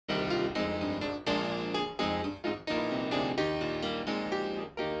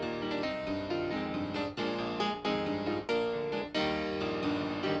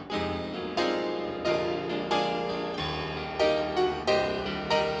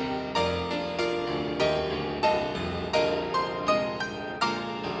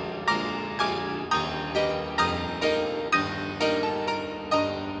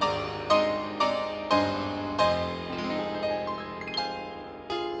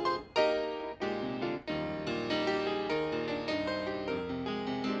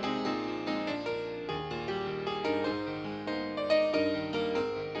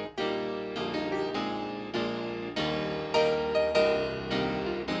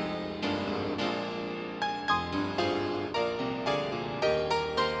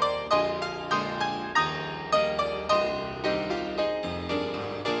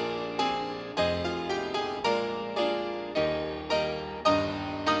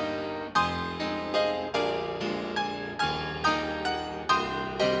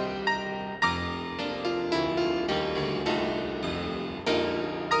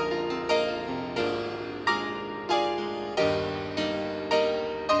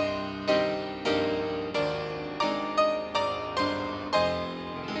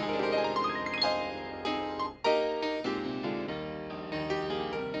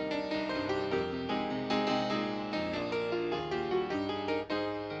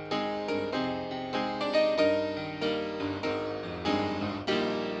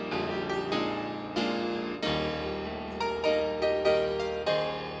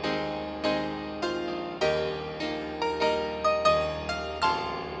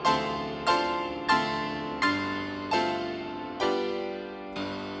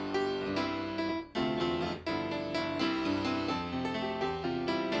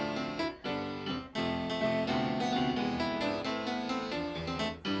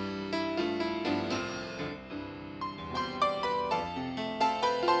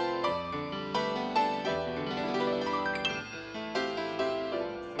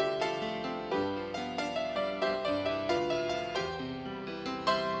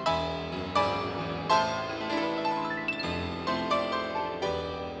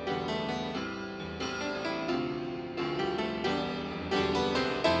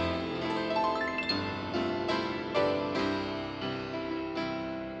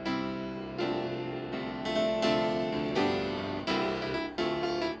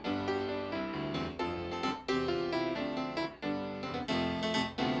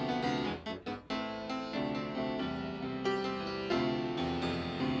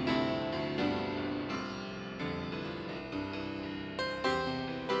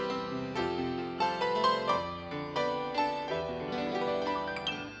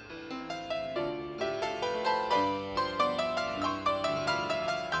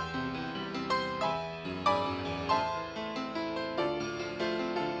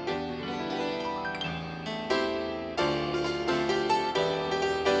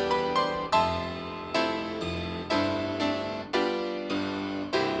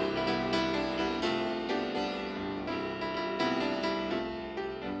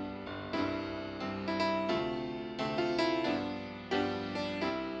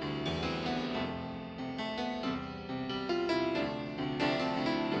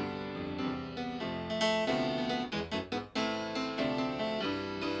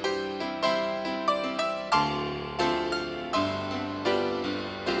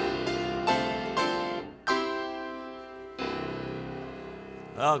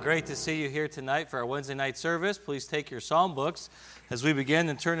Well, great to see you here tonight for our Wednesday night service. Please take your psalm books as we begin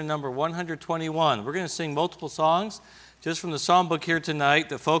and turn to number 121. We're going to sing multiple songs just from the psalm book here tonight.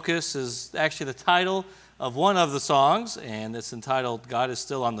 The focus is actually the title of one of the songs, and it's entitled, God is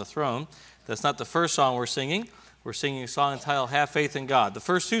Still on the Throne. That's not the first song we're singing. We're singing a song entitled, Have Faith in God. The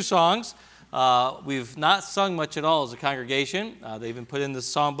first two songs, we've not sung much at all as a congregation. They've been put in the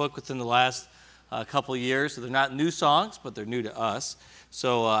psalm book within the last couple of years, so they're not new songs, but they're new to us.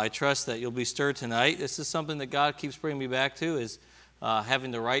 So I trust that you'll be stirred tonight. This is something that God keeps bringing me back to, is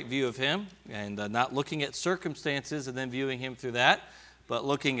having the right view of Him and not looking at circumstances and then viewing Him through that, but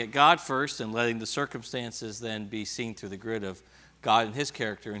looking at God first and letting the circumstances then be seen through the grid of God and His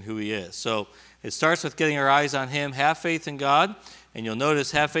character and who He is. So it starts with getting our eyes on Him, have faith in God, and you'll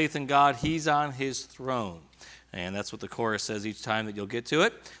notice, have faith in God, He's on His throne. And that's what the chorus says each time that you'll get to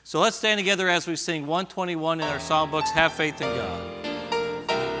it. So let's stand together as we sing 121 in our psalm books, Have Faith in God.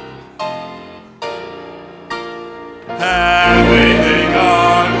 Have faith in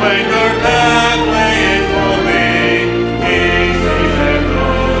God when your pathway is moving. He sees and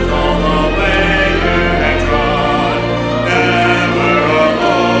knows all the way you have trod. Never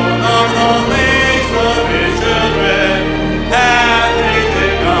alone are the least of His children. Have faith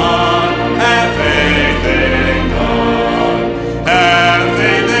in God. Have faith in God. Have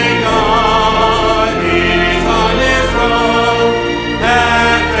faith in God. He's on His throne.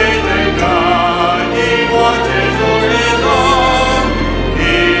 Have faith in God. He watches over His own.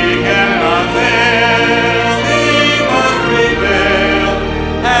 He cannot fail. He must prevail.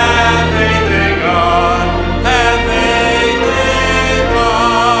 Have faith in God. Have faith in God.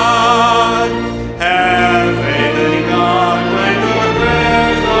 Have faith in God when your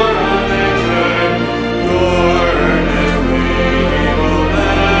prayers are unanswered. Your earnest plea He will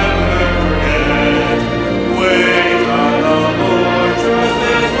never forget. Wait on the Lord, trust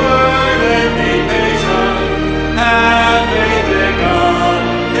His word and be patient. Have faith in God,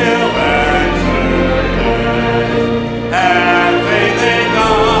 He'll answer it. Have faith in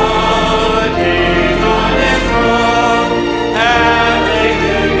God, He's on His throne. Have faith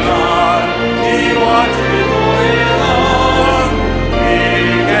in God, He watches for His own. He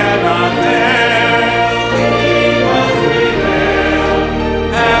cannot fail, He must prevail.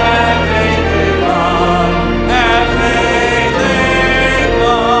 Have faith in God, have faith in God.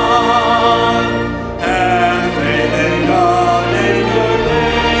 Have faith in God in your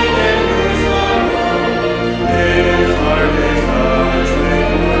pain and your sorrow. His heart is touched with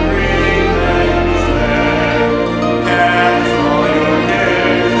your grief and despair. Cast all your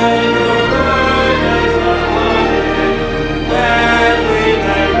cares and your burdens upon Him, and leave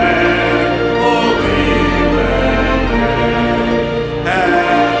them there, oh, leave them there.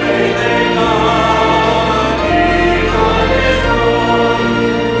 Have faith in God, He's on His throne.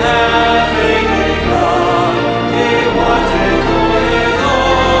 Have faith in God, He watches for His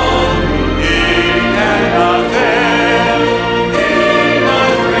own. He cannot fail, He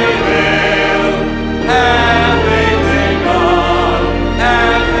must prevail. Have faith in God,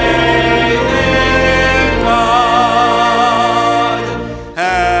 have faith in God.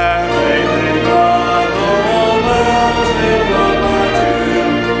 Have faith in God, the whole world will come unto you.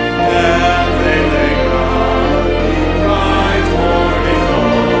 Have faith in God, He cries for His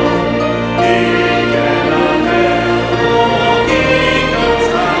own. He cannot fail, the whole kingdom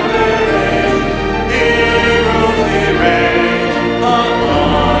shall perish. He rules, He reigns upon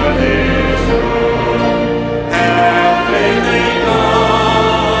His throne. Have faith in God,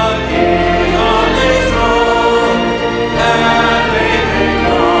 He's on His throne. Have faith in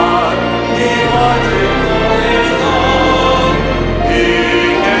God, He watches for His own. He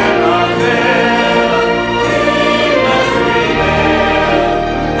cannot fail, He must prevail.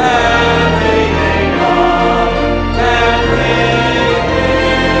 Have faith in God, have faith in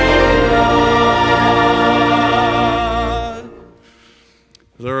God.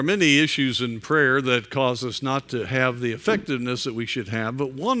 There are many issues in prayer that cause us not to have the effectiveness that we should have,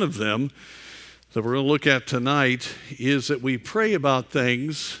 but one of them that we're going to look at tonight is that we pray about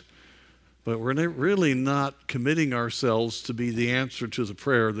things, but we're really not committing ourselves to be the answer to the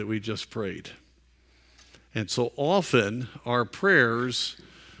prayer that we just prayed. And so often our prayers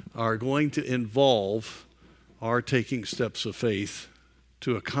are going to involve our taking steps of faith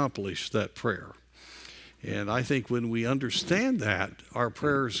to accomplish that prayer. And I think when we understand that, our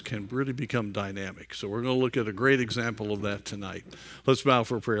prayers can really become dynamic. So we're going to look at a great example of that tonight. Let's bow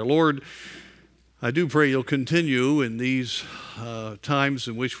for prayer. Lord, I do pray you'll continue in these times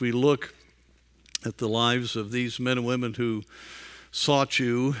in which we look at the lives of these men and women who sought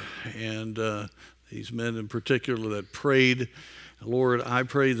you, and these men in particular that prayed Lord, I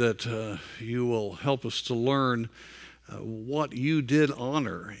pray that you will help us to learn what you did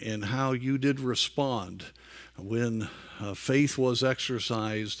honor and how you did respond when faith was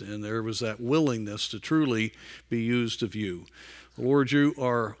exercised and there was that willingness to truly be used of you. Lord, you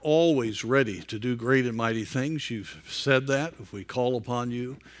are always ready to do great and mighty things. You've said that. If we call upon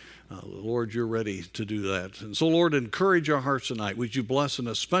you, Lord, you're ready to do that. And so, Lord, encourage our hearts tonight. Would you bless in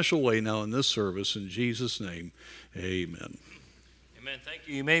a special way now in this service? In Jesus' name, amen. Amen. Thank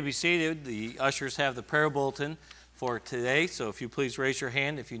you. You may be seated. The ushers have the prayer bulletin for today. So if you please raise your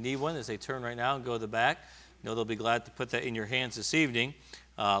hand if you need one as they turn right now and go to the back. They'll be glad to put that in your hands this evening.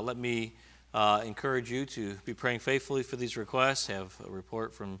 Let me encourage you to be praying faithfully for these requests. Have a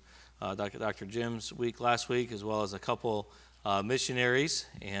report from Dr. Jim's last week, as well as a couple missionaries.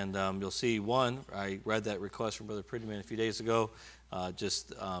 And you'll see one. I read that request from Brother Prettyman a few days ago,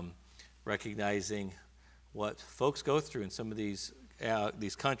 just recognizing what folks go through in some of these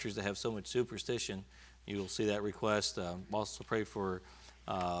countries that have so much superstition. You'll see that request. Also pray for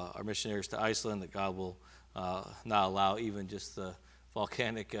our missionaries to Iceland, that God will not allow even just the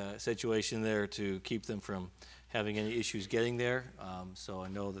volcanic situation there to keep them from having any issues getting there. So I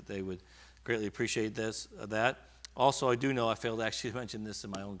know that they would greatly appreciate that. Also, I do know I failed to actually mention this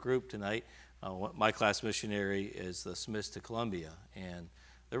in my own group tonight. My class missionary is the Smiths to Colombia, and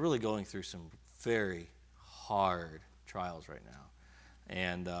they're really going through some very hard trials right now.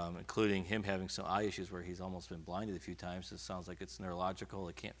 And including him having some eye issues where he's almost been blinded a few times. It sounds like it's neurological.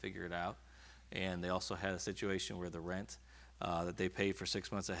 They can't figure it out. And they also had a situation where the rent that they paid for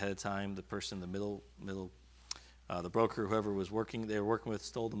 6 months ahead of time, the person in the middle, the broker, whoever they were working with,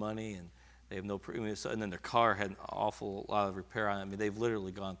 stole the money, and they have no premiums. And then their car had an awful lot of repair on it. I mean, they've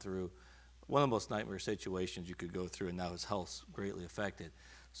literally gone through one of the most nightmare situations you could go through, and now his health's greatly affected.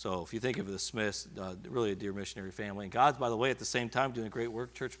 So if you think of the Smiths, really a dear missionary family. And God's, by the way, at the same time doing great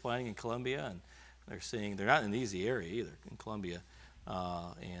work, church planting in Colombia, and they're not in an easy area either, in Colombia,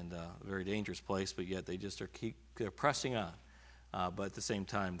 and a very dangerous place, but yet they're pressing on. But at the same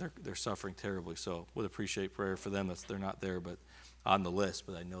time, they're suffering terribly. So would appreciate prayer for them. They're not there, but on the list,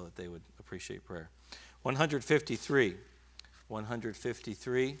 but I know that they would appreciate prayer. 153.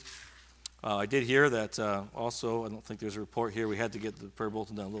 I did hear that also, I don't think there's a report here. We had to get the prayer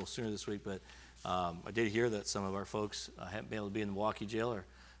bulletin done a little sooner this week, but I did hear that some of our folks haven't been able to be in the Milwaukee jail or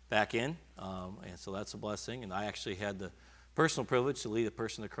back in, and so that's a blessing. And I actually had the personal privilege to lead a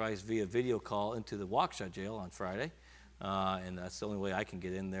person to Christ via video call into the Waukesha jail on Friday, and that's the only way I can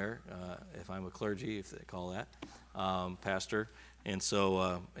get in there if I'm a clergy, if they call that, pastor. And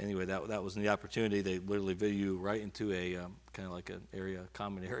so anyway, that was the opportunity. They literally video you right into a kind of like an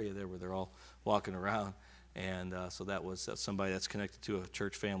common area there where they're all walking around. And so that's somebody that's connected to a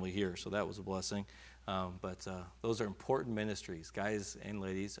church family here. So that was a blessing. But those are important ministries. Guys and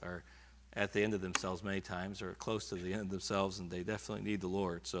ladies are at the end of themselves many times, or close to the end of themselves, and they definitely need the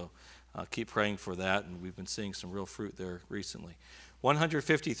Lord. So keep praying for that, and we've been seeing some real fruit there recently.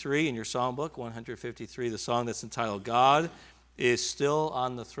 153 in your psalm book, 153, the song that's entitled God is Still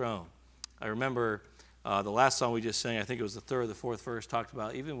on the Throne. I remember the last song we just sang, I think it was the third or the fourth verse, talked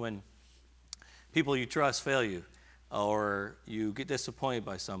about even when people you trust fail you, or you get disappointed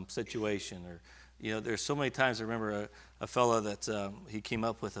by some situation, or there's so many times. I remember a fellow that he came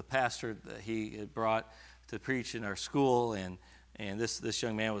up with a pastor that he had brought to preach in our school, and this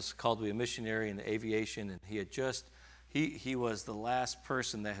young man was called to be a missionary in aviation, and he was the last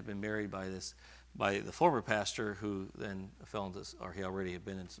person that had been married by the former pastor, who then fell into, or he already had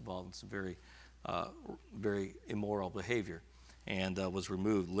been involved in some very, very immoral behavior, and was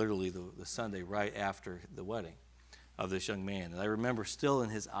removed literally the Sunday right after the wedding of this young man. And I remember still in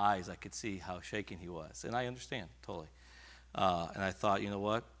his eyes, I could see how shaken he was, and I understand totally. And I thought, you know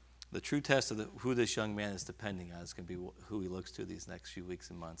what? The true test of who this young man is depending on is going to be who he looks to these next few weeks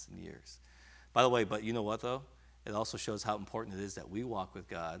and months and years. By the way, but you know what though? It also shows how important it is that we walk with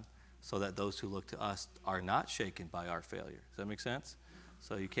God, so that those who look to us are not shaken by our failure. Does that make sense?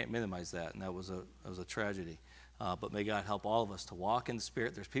 So you can't minimize that, and that was a tragedy. But may God help all of us to walk in the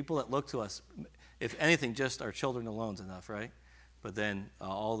Spirit. There's people that look to us, if anything, just our children alone is enough, right? But then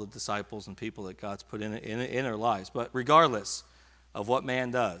all the disciples and people that God's put in our lives. But regardless of what man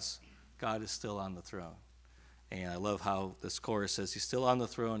does, God is still on the throne. And I love how this chorus says he's still on the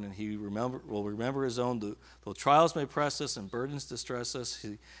throne, and he will remember his own. Though trials may press us and burdens distress us,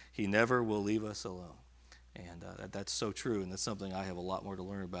 he never will leave us alone. And that's so true, and that's something I have a lot more to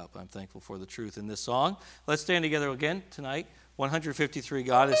learn about, but I'm thankful for the truth in this song. Let's stand together again tonight. 153,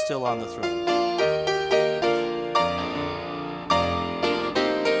 God is still on the throne.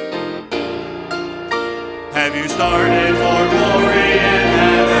 Have you started for glory in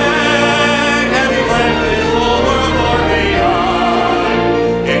heaven? Have you left this whole world far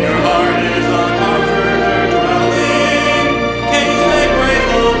behind? In your heart is a comforter dwelling. Can you say praise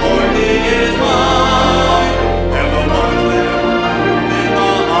the Lord, He is mine? And the ones that were in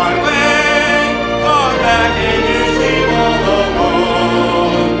the highway gone back and you seem all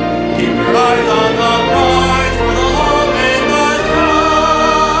alone. Keep your eyes on the prize for the home in the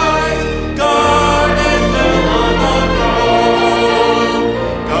skies. God is still on the throne.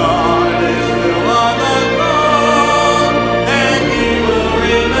 God is still on the throne, and He will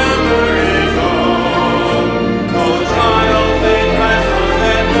remember His own. Though trials may press us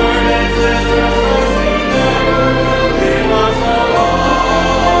and burdens distress us, He never will leave us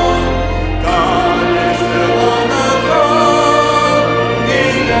alone. God is still on the throne. He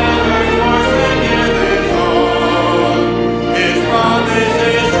never forsaketh His own. His promise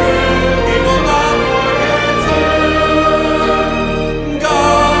is true. He will not forget you.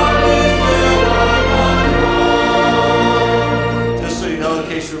 God is still on the throne. Just so you know, in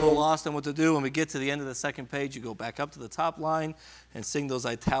case you're a little lost on what to do, when we get to the end of the second page, you go back up to the top line and sing those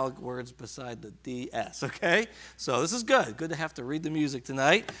italic words beside the DS, okay? So this is good. Good to have to read the music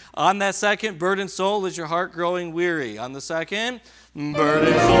tonight. On that second, burdened soul, is your heart growing weary? On the second,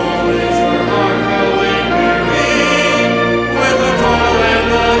 burdened soul, is your heart growing weary? With the toil and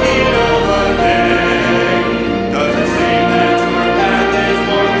the heat of the day, does it seem that your path is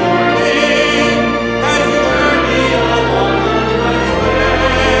more thorny as you journey along the life's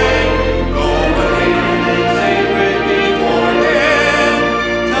way? Go away and it's sacred before Him.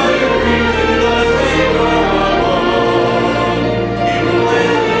 Tell your grief to the Savior alone. He will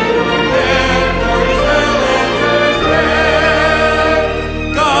listen your prayer, for He still answers prayer.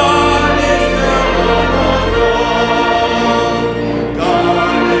 God is still on the throne.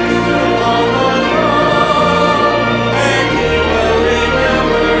 God is still on the throne, and He will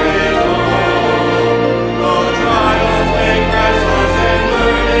remember His own. Though trials may press us and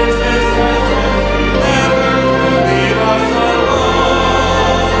burdens distress us, He never will leave us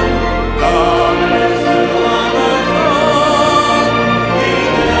alone. God is still on the throne. He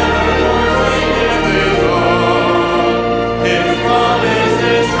never forsaketh His own. His promise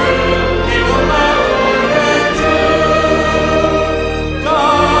is true. He will not forget you.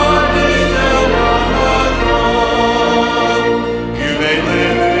 God is still on the throne. You may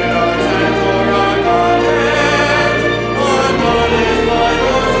live in a tent or a cottage, unnoticed by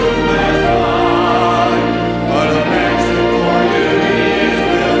those who pass by. But a mansion for you He is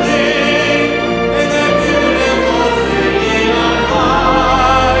building, in that beautiful city on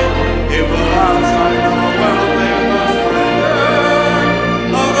high. It will outshine the wealth and the splendor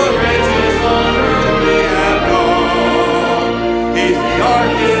of the riches on earth we have known. He's the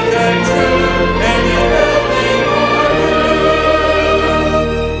architect true, and He's building for you.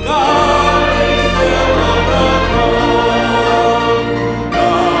 God is still on the throne.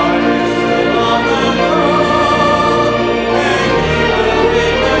 God is still on the throne, and He will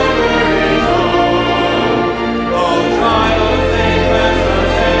remember His own. Though trials may press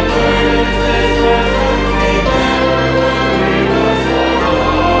us and burdens distress us, He never will leave us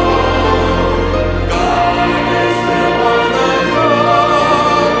alone. God is still on the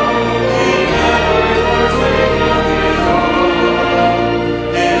throne. He never forsaketh His own.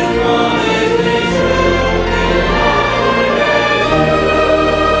 His promise is true. He will not forget you.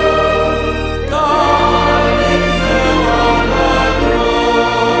 God is still on the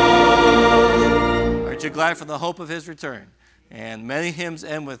throne. Aren't you glad for the hope of His return? And many hymns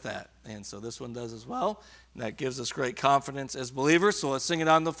end with that. And so this one does as well. And that gives us great confidence as believers. So let's sing it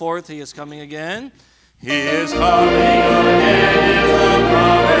on the fourth. He is coming again. He is coming again is the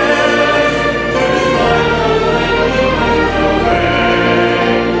promise to disciples when He went away.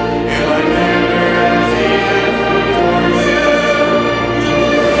 In like manner as He has before you, you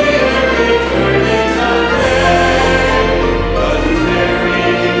will see Him returning someday. Does His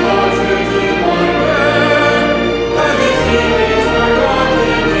tarrying cause you to wonder? Does His seemings forgot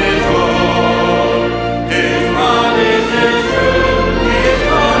in His own? His promise is true. He is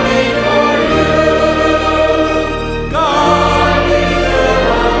coming for you. God is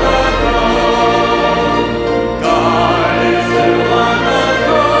still on the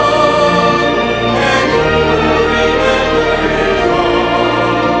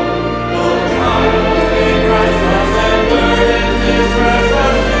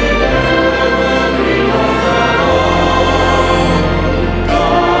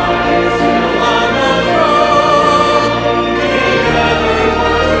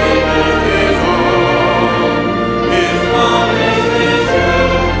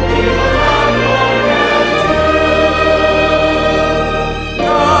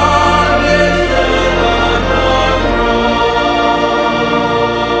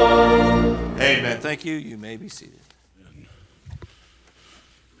seated.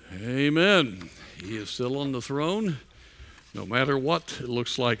 Amen. He is still on the throne, no matter what it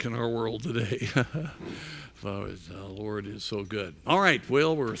looks like in our world today. The Lord is so good. All right,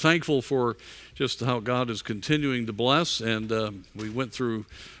 well, we're thankful for just how God is continuing to bless, and we went through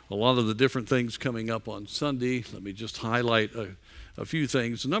a lot of the different things coming up on Sunday. Let me just highlight a few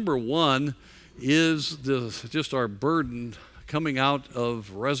things. Number one is just our burden coming out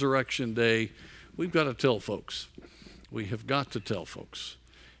of Resurrection Day. We've got to tell folks. We have got to tell folks.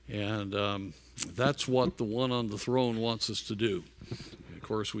 And that's what the one on the throne wants us to do. Of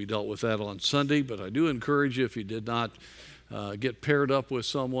course, we dealt with that on Sunday, but I do encourage you, if you did not get paired up with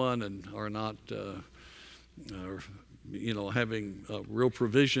someone and are not, having real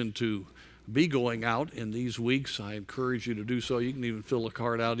provision to be going out in these weeks, I encourage you to do so. You can even fill a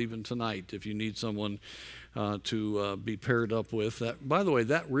card out even tonight if you need someone to be paired up with. That, by the way,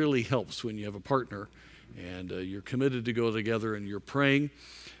 that really helps when you have a partner and you're committed to go together and you're praying.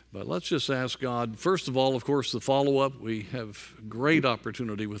 But let's just ask God, first of all, of course, the follow-up. We have great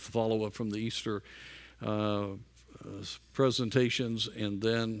opportunity with the follow-up from the Easter presentations, and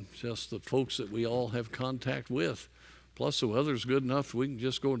then just the folks that we all have contact with. Plus, the weather's good enough, we can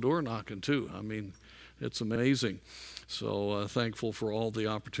just go door knocking too. I mean, it's amazing. So thankful for all the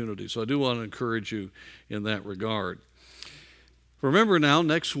opportunities. So I do want to encourage you in that regard. Remember now,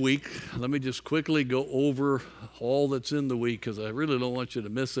 next week, let me just quickly go over all that's in the week because I really don't want you to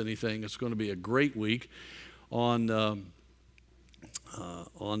miss anything. It's going to be a great week. On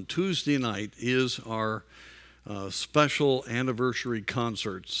Tuesday night is our special anniversary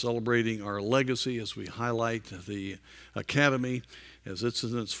concert celebrating our legacy as we highlight the Academy as it's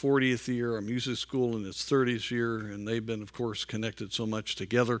in its 40th year, our music school in its 30th year, and they've been, of course, connected so much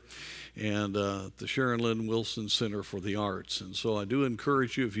together, and the Sharon Lynn Wilson Center for the Arts. And so I do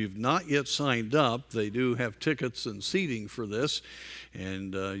encourage you, if you've not yet signed up, they do have tickets and seating for this,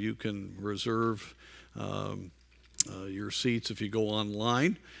 and you can reserve your seats if you go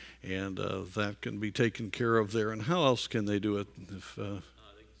online, and that can be taken care of there. And how else can they do it? If They can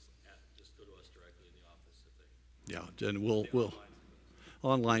just go to us directly in the office. yeah, and we'll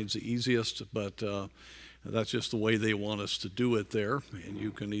online's the easiest, but that's just the way they want us to do it there. And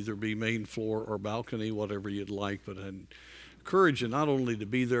you can either be main floor or balcony, whatever you'd like. But I encourage you not only to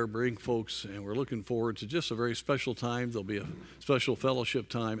be there, bring folks, and we're looking forward to just a very special time. There'll be a special fellowship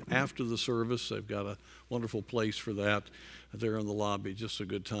time after the service. They've got a wonderful place for that there in the lobby. Just a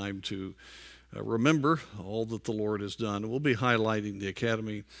good time to remember all that the Lord has done. We'll be highlighting the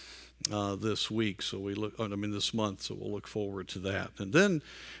Academy this week, this month, so we'll look forward to that. And then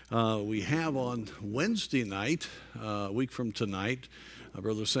we have on Wednesday night, a week from tonight,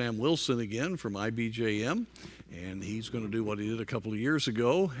 Brother Sam Wilson again from IBJM, and he's going to do what he did a couple of years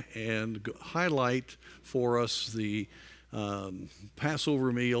ago and highlight for us the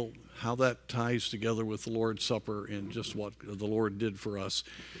Passover meal, how that ties together with the Lord's Supper and just what the Lord did for us.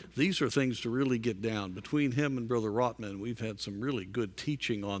 These are things to really get down. Between him and Brother Rotman, we've had some really good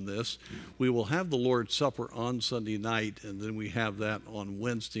teaching on this. We will have the Lord's Supper on Sunday night, and then we have that on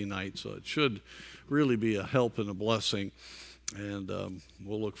Wednesday night, so it should really be a help and a blessing. And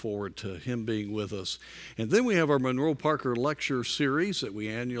we'll look forward to him being with us. And then we have our Monroe Parker Lecture Series that we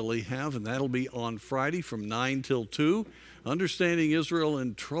annually have, and that'll be on Friday from 9 till 2, Understanding Israel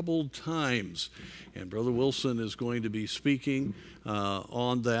in Troubled Times. And Brother Wilson is going to be speaking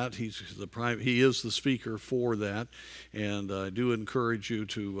on that. He is the speaker for that. And I do encourage you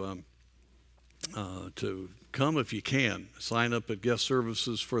to come if you can. Sign up at guest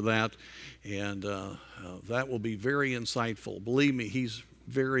services for that, and that will be very insightful. Believe me, he's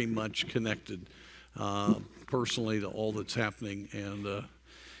very much connected personally to all that's happening, and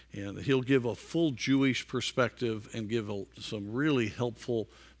he'll give a full Jewish perspective and give some really helpful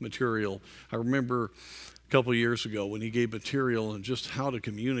material. I remember a couple of years ago when he gave material on just how to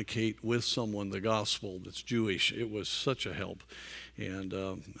communicate with someone the gospel that's Jewish. It was such a help, and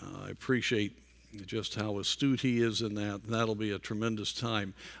I appreciate just how astute he is in that. That'll be a tremendous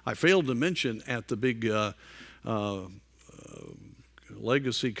time. I failed to mention at the big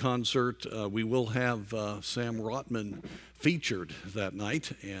Legacy concert, we will have Sam Rotman featured that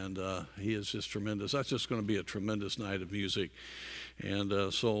night, and he is just tremendous. That's just going to be a tremendous night of music.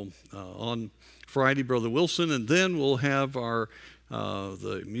 And so on Friday, Brother Wilson, and then we'll have our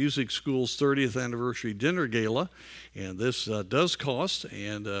the music school's 30th anniversary dinner gala, and this does cost,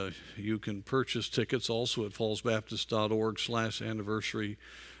 and you can purchase tickets also at fallsbaptist.org/anniversary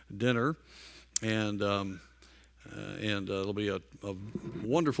dinner. And and it'll be a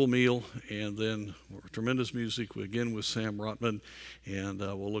wonderful meal, and then tremendous music again with Sam Rotman, and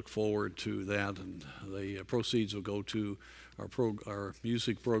we'll look forward to that. And the proceeds will go to our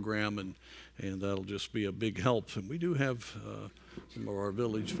music program, and that'll just be a big help. And we do have some of our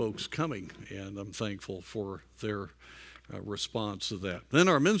village folks coming, and I'm thankful for their response to that. Then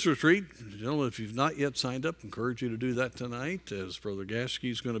our men's retreat. Gentlemen, if you've not yet signed up, I encourage you to do that tonight, as Brother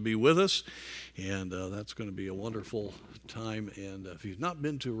Gaschke is going to be with us, and that's going to be a wonderful time. And if you've not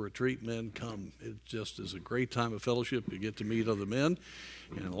been to a retreat, men, come. It just is a great time of fellowship. You get to meet other men,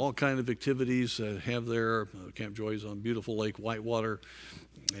 and all kind of activities have there. Camp Joy is on beautiful Lake Whitewater,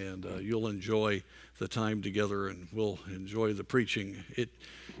 and you'll enjoy the time together, and we'll enjoy the preaching.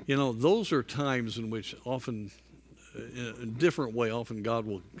 Those are times in which often, in a different way, often God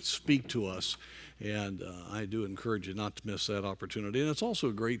will speak to us, and I do encourage you not to miss that opportunity. And it's also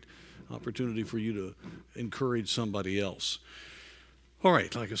a great opportunity for you to encourage somebody else. All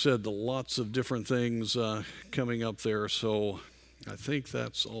right, like I said, lots of different things coming up there, so I think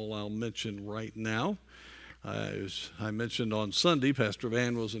that's all I'll mention right now. As I mentioned on Sunday, Pastor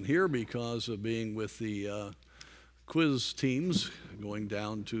Van wasn't here because of being with the quiz teams going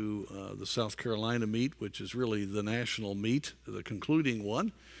down to the South Carolina meet, which is really the national meet, the concluding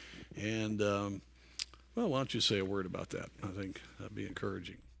one. And, why don't you say a word about that? I think that'd be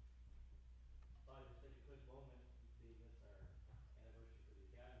encouraging.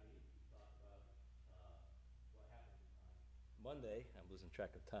 Monday, I'm losing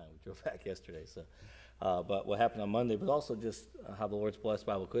track of time. We drove back yesterday, so. But what happened on Monday, but also just how the Lord's blessed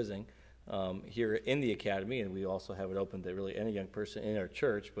Bible quizzing here in the academy, and we also have it open to really any young person in our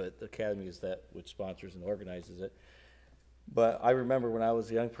church, but the academy is that which sponsors and organizes it. But I remember when I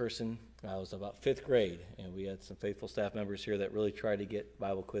was a young person, I was about 5th grade, and we had some faithful staff members here that really tried to get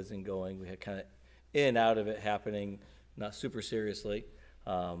Bible quizzing going. We had kind of in and out of it happening, not super seriously,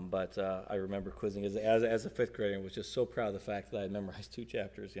 but I remember quizzing as a 5th grader and was just so proud of the fact that I memorized 2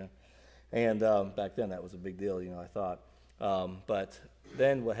 chapters, And back then that was a big deal, I thought. But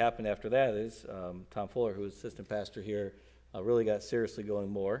then what happened after that is Tom Fuller, who was assistant pastor here, really got seriously going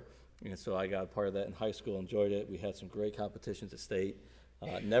more. And so I got a part of that in high school, enjoyed it. We had some great competitions at state.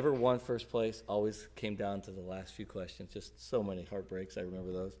 Never won first place, always came down to the last few questions. Just so many heartbreaks, I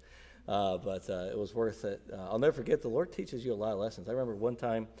remember those. But it was worth it. I'll never forget, the Lord teaches you a lot of lessons. I remember one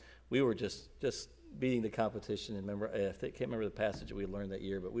time we were just beating the competition, and I can't remember the passage that we learned that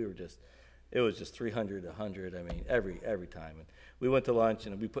year, but it was just 300, 100, every time. And we went to lunch,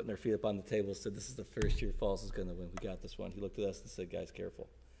 and we putting their feet up on the table, said, this is the first year Falls is going to win. We got this one. He looked at us and said, guys, careful.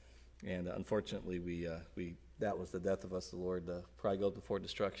 And unfortunately, that was the death of us, the Lord. Pride goes before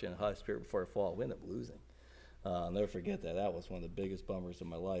destruction, Holy Spirit before a fall. We ended up losing. I'll never forget that. That was one of the biggest bummers of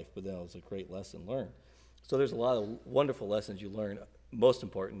my life, but then it was a great lesson learned. So there's a lot of wonderful lessons you learn. Most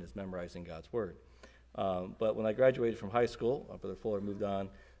important is memorizing God's Word. But when I graduated from high school, Brother Fuller moved on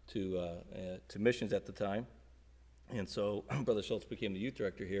to missions at the time. And so Brother Schultz became the youth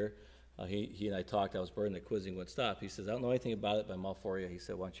director here. He and I talked. I was burdened that quizzing wouldn't stop. He says, I don't know anything about it, but I'm all for you. He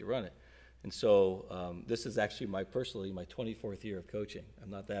said, why don't you run it? And so this is actually my 24th year of coaching. I'm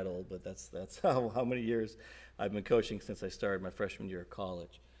not that old, but that's how many years I've been coaching since I started my freshman year of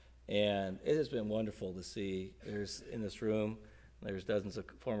college. And it has been wonderful to see. In this room, there's dozens of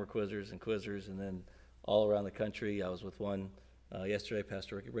former quizzers, and then all around the country. I was with one yesterday,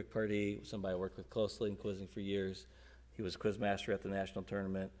 Pastor Rick Pardee, somebody I worked with closely in quizzing for years. He was quiz master at the national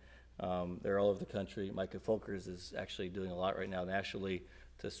tournament. They're all over the country. Micah Folkers is actually doing a lot right now nationally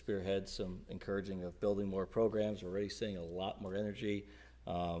to spearhead some encouraging of building more programs. We're already seeing a lot more energy.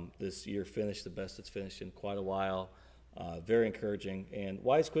 This year finished the best it's finished in quite a while. Very encouraging. And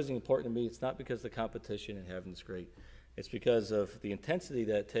why is quizzing important to me? It's not because the competition and having is great. It's because of the intensity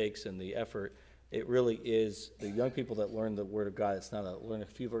that it takes and the effort. It really is the young people that learn the Word of God. It's not learn a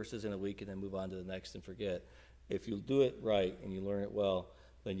few verses in a week and then move on to the next and forget. If you do it right and you learn it well,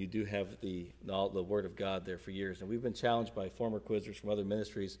 then you do have the Word of God there for years. And we've been challenged by former quizzers from other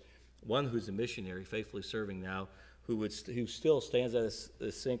ministries, one who's a missionary, faithfully serving now, who still stands at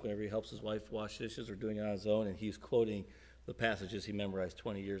his sink whenever he helps his wife wash dishes or doing it on his own, and he's quoting the passages he memorized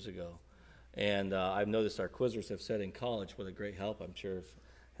 20 years ago. And I've noticed our quizzers have said in college what a great help. I'm sure if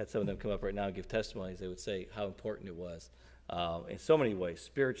had some of them come up right now and give testimonies, they would say how important it was in so many ways.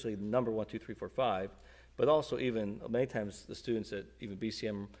 Spiritually, number 1, 2, 3, 4, 5. But also even many times the students at even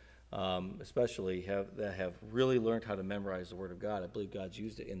BCM especially have really learned how to memorize the Word of God. I believe God's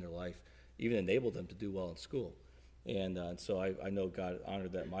used it in their life, even enabled them to do well in school. And so I know God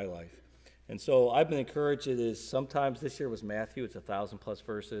honored that in my life. And so I've been encouraged. It is sometimes, this year was Matthew, it's 1,000+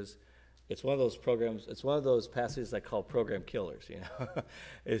 verses. it's one of those programs, it's one of those passages I call program killers, you know.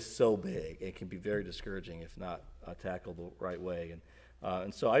 It's so big. It can be very discouraging if not tackled the right way.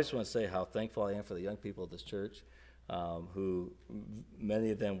 And so I just want to say how thankful I am for the young people of this church, who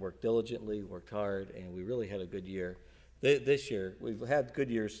many of them worked diligently, worked hard, and we really had a good year. This year, we've had good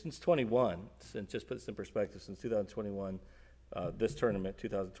years since 21, since, just put this in perspective, since 2021, this tournament,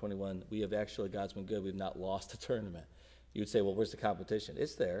 2021, we have actually, God's been good, we've not lost a tournament. You would say, well, where's the competition?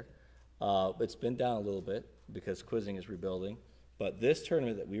 It's there. It's been down a little bit because quizzing is rebuilding. But this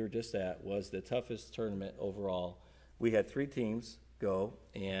tournament that we were just at was the toughest tournament overall. We had 3 teams go,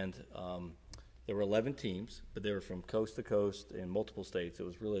 and there were 11 teams, but they were from coast to coast in multiple states. It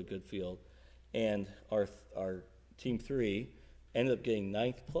was really a good field. And our Team 3 ended up getting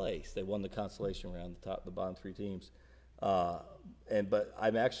 9th place. They won the consolation round, the bottom 3 teams. But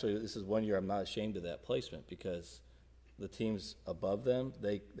I'm actually, this is one year I'm not ashamed of that placement because the teams above them,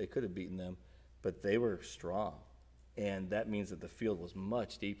 they could have beaten them, but they were strong. And that means that the field was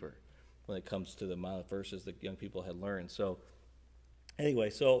much deeper when it comes to the amount of verses that young people had learned. So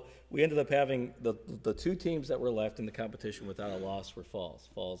anyway, so we ended up having the 2 teams that were left in the competition without a loss were Falls.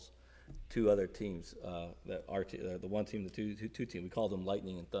 Falls, 2 other teams, the one team, the two team, we called them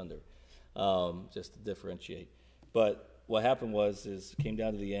Lightning and Thunder, just to differentiate. But what happened was it came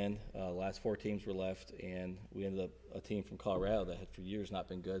down to the end. Last 4 teams were left, and we ended up a team from Colorado that had for years not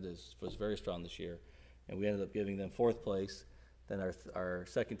been good, was very strong this year, and we ended up giving them 4th place. Then our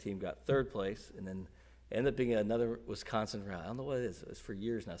second team got 3rd place, and then ended up being another Wisconsin round. I don't know what it is. It's for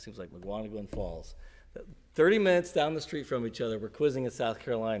years now. It seems like McGuanago and Falls. 30 minutes down the street from each other, we're quizzing in South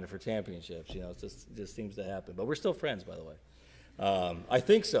Carolina for championships. You know, it just seems to happen. But we're still friends, by the way. I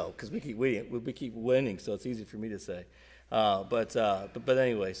think so, because we keep winning, so it's easy for me to say. But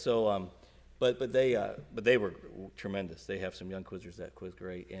anyway, so but they were tremendous. They have some young quizzers that quiz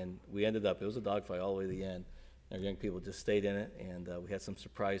great, and we ended up, it was a dogfight all the way to the end. Our young people just stayed in it, and we had some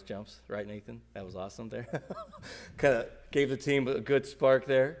surprise jumps, right, Nathan? That was awesome there. Kind of gave the team a good spark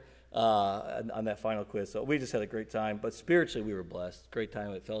there on that final quiz. So we just had a great time, but spiritually we were blessed. Great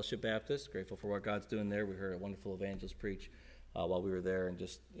time at Fellowship Baptist. Grateful for what God's doing there. We heard a wonderful evangelist preach while we were there, and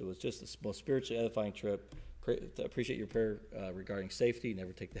it was just the most spiritually edifying trip. Appreciate your prayer regarding safety.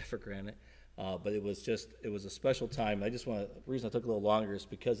 Never take that for granted. But it was a special time. The reason I took a little longer is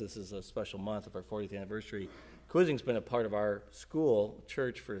because this is a special month of our 40th anniversary. Quizzing's been a part of our school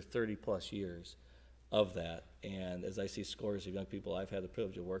church for 30 plus years of that. And as I see scores of young people I've had the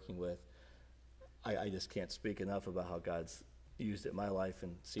privilege of working with, I just can't speak enough about how God's used it in my life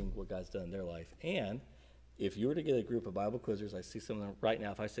and seeing what God's done in their life. And if you were to get a group of Bible quizzers, I see some of them right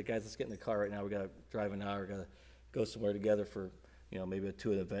now. If I say, guys, let's get in the car right now, we got to drive an hour, got to go somewhere together for, maybe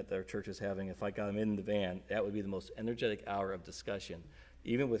to an event that our church is having. If I got them in the van, that would be the most energetic hour of discussion,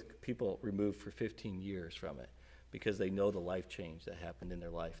 even with people removed for 15 years from it, because they know the life change that happened in their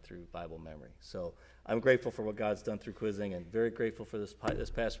life through Bible memory. So I'm grateful for what God's done through quizzing, and very grateful for this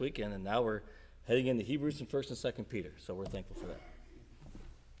past weekend. And now we're heading into Hebrews and 1st and 2nd Peter. So we're thankful for that.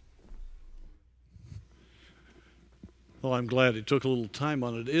 Well, I'm glad it took a little time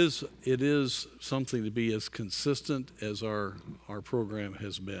on it. It is something to be as consistent as our program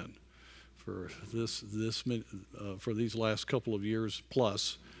has been for for these last couple of years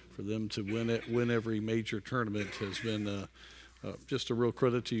plus. For them to win every major tournament has been just a real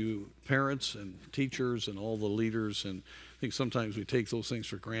credit to you parents and teachers and all the leaders. And I think sometimes we take those things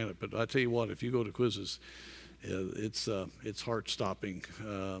for granted. But I tell you what, if you go to quizzes, it's heart-stopping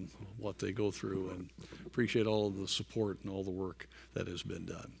what they go through, and appreciate all of the support and all the work that has been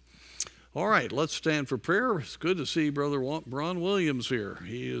done. All right, let's stand for prayer. It's good to see Brother Bron Williams here.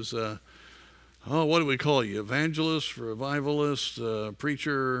 He is, what do we call you? Evangelist, revivalist,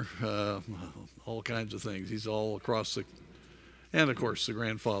 preacher, all kinds of things. He's all across and of course the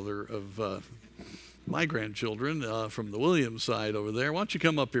grandfather of my grandchildren from the Williams side over there. Why don't you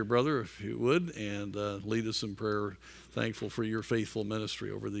come up here, brother, if you would, and lead us in prayer. Thankful for your faithful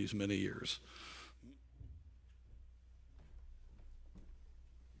ministry over these many years.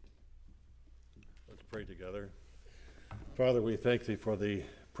 Let's pray together. Father, we thank thee for the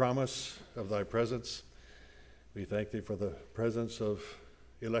promise of thy presence. We thank thee for the presence of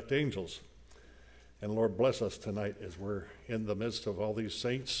elect angels. And Lord, bless us tonight as we're in the midst of all these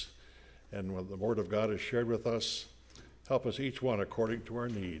saints. And when the word of God is shared with us, help us each one according to our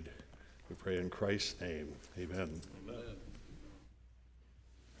need. We pray in Christ's name. Amen. Amen.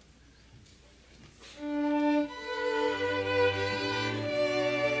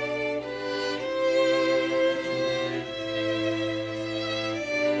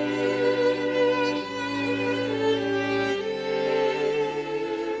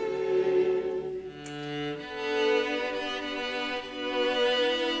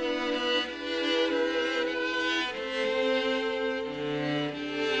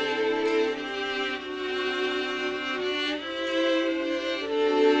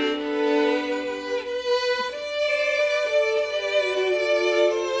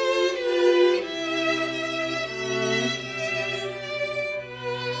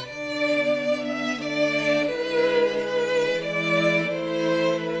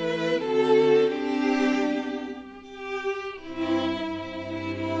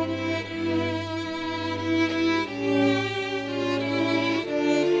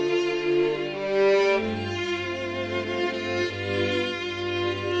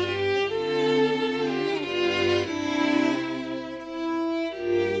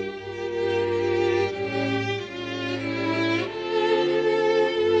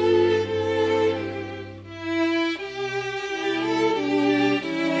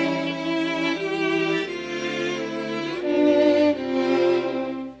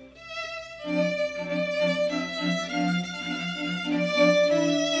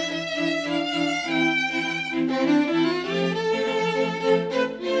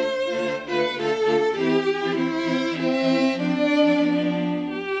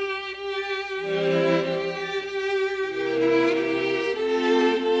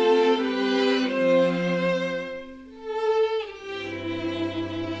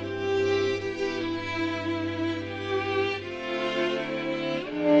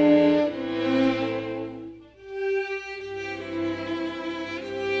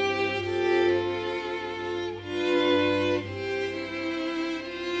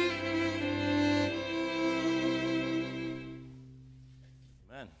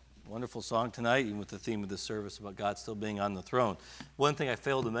 wonderful song tonight, even with the theme of this service about God still being on the throne. One thing I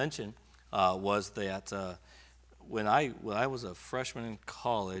failed to mention was that when I was a freshman in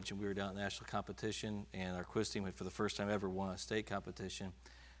college and we were down at national competition and our quiz team had for the first time ever won a state competition,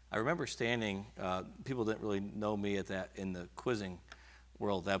 I remember standing, people didn't really know me in the quizzing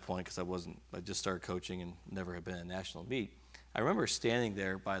world at that point because I just started coaching and never had been at a national meet. I remember standing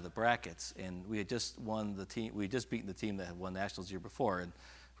there by the brackets, and we had just beaten the team that had won nationals the year before, and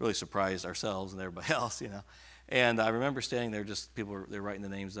really surprised ourselves and everybody else, And I remember standing there, just they're writing the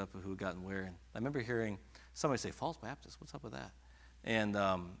names up of who had gotten where, and I remember hearing somebody say, "Falls Baptist, what's up with that?" And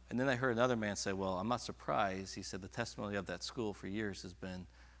then I heard another man say, "Well, I'm not surprised." He said the testimony of that school for years has been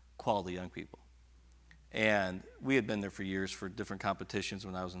quality young people. And we had been there for years for different competitions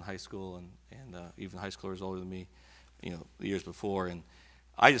when I was in high school, and even high schoolers older than me, the years before. And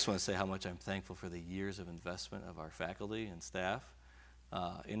I just want to say how much I'm thankful for the years of investment of our faculty and staff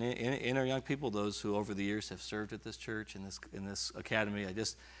in our young people, those who over the years have served at this church and this academy.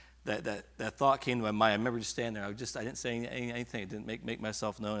 That thought came to my mind. I remember just standing there. I didn't say anything. I didn't make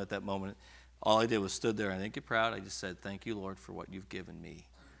myself known at that moment. All I did was stood there. I didn't get proud. I just said, "Thank you, Lord, for what you've given me."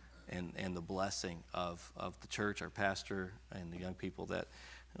 And the blessing of the church, our pastor, and the young people that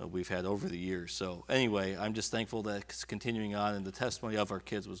we've had over the years. So anyway, I'm just thankful that it's continuing on, and the testimony of our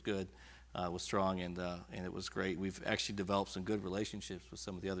kids was good, was strong, and it was great. We've actually developed some good relationships with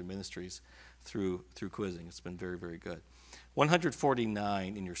some of the other ministries through quizzing. It's been very, very good.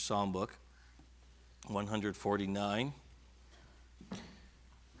 149 in your psalm book, 149.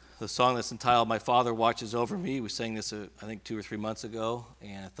 The song that's entitled "My Father Watches Over Me." We sang this, I think, 2 or 3 months ago,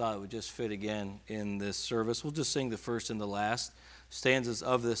 and I thought it would just fit again in this service. We'll just sing the first and the last stanzas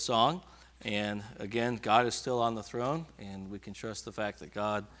of this song. And again, God is still on the throne, and we can trust the fact that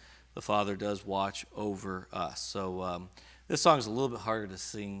God, the Father, does watch over us. So this song is a little bit harder to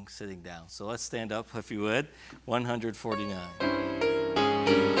sing sitting down. So let's stand up, if you would. 149.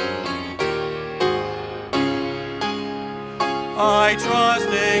 I trust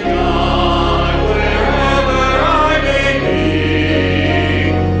in God wherever I may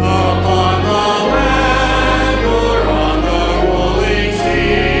be, upon the land or on the rolling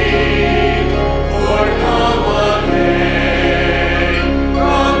sea. For come what may,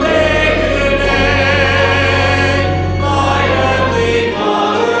 from day to day, my heavenly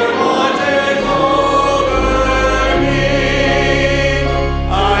Father watches over me.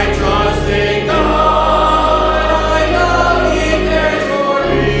 I trust in God.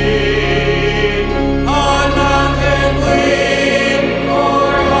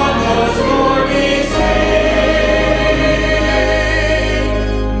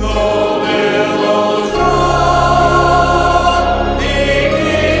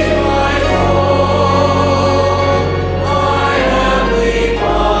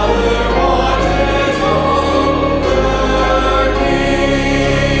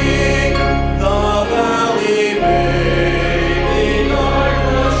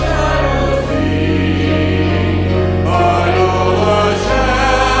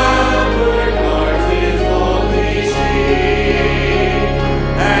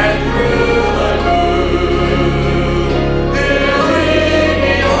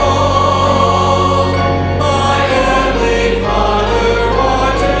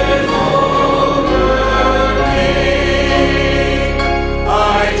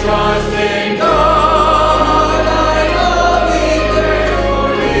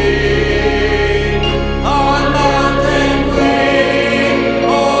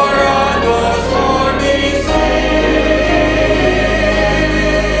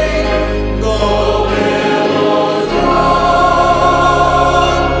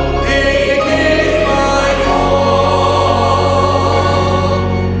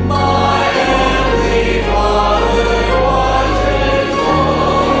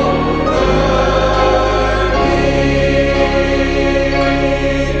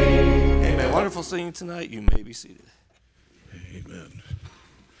 Tonight, you may be seated. Amen.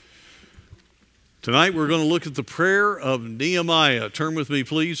 Tonight we're going to look at the prayer of Nehemiah. Turn with me,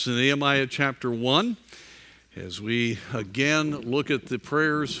 please, to Nehemiah chapter 1. As we again look at the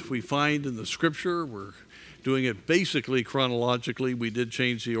prayers we find in the scripture, we're doing it basically chronologically. We did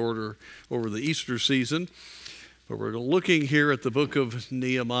change the order over the Easter season, but we're looking here at the book of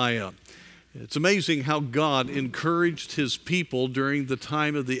Nehemiah. It's amazing how God encouraged his people during the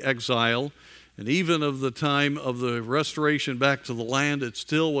time of the exile. And even of the time of the restoration back to the land, it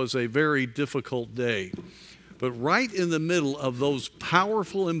still was a very difficult day. But right in the middle of those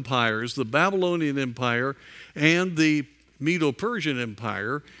powerful empires, the Babylonian Empire and the Medo-Persian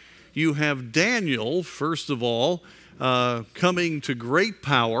Empire, you have Daniel, first of all, coming to great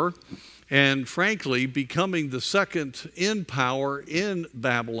power and frankly becoming the second in power in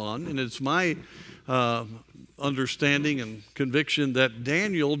Babylon. And it's my understanding and conviction that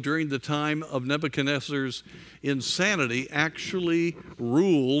Daniel, during the time of Nebuchadnezzar's insanity, actually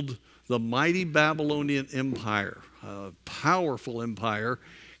ruled the mighty Babylonian Empire, a powerful empire.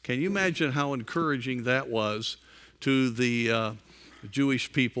 Can you imagine how encouraging that was to the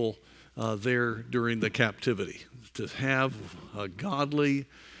Jewish people there during the captivity? To have a godly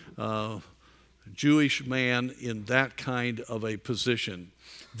Jewish man in that kind of a position.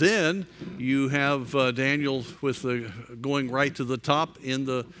 Then you have Daniel with going right to the top in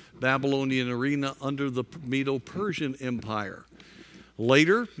the Babylonian arena under the Medo-Persian Empire.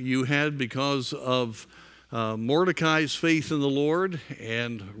 Later, you had, because of Mordecai's faith in the Lord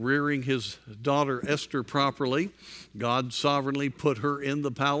and rearing his daughter Esther properly, God sovereignly put her in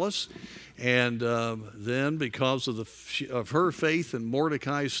the palace. And then, because of her faith and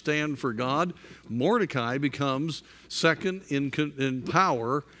Mordecai's stand for God, Mordecai becomes second in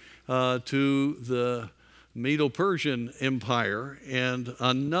power to the Medo-Persian Empire. And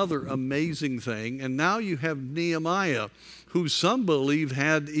another amazing thing, and now you have Nehemiah, who some believe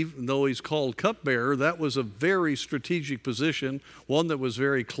had, even though he's called cupbearer, that was a very strategic position, one that was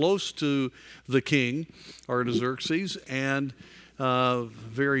very close to the king, Artaxerxes, and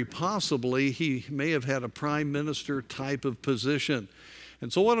very possibly he may have had a prime minister type of position.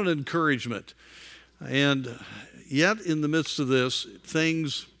 And so what an encouragement. And yet in the midst of this,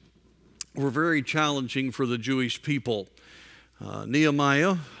 things were very challenging for the Jewish people.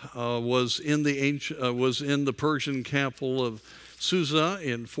 Nehemiah was in the Persian capital of Susa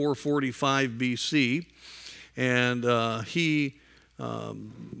in 445 BC, and he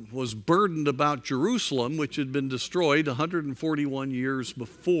was burdened about Jerusalem, which had been destroyed 141 years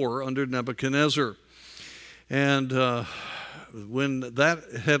before under Nebuchadnezzar. And when that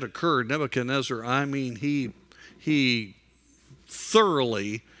had occurred, Nebuchadnezzar, I mean, he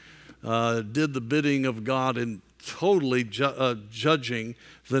thoroughly did the bidding of God in totally judging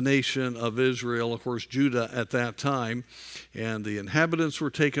the nation of Israel, of course, Judah at that time. And the inhabitants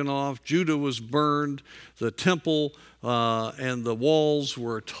were taken off. Judah was burned. The temple and the walls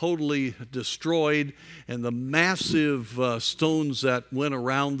were totally destroyed. And the massive stones that went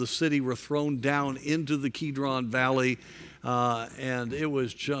around the city were thrown down into the Kidron Valley. And it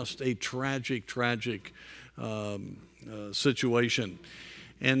was just a tragic, tragic situation.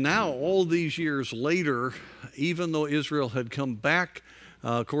 And now, all these years later, even though Israel had come back,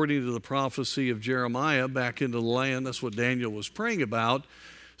 according to the prophecy of Jeremiah, back into the land, that's what Daniel was praying about,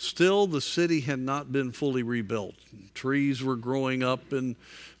 still the city had not been fully rebuilt. Trees were growing up and,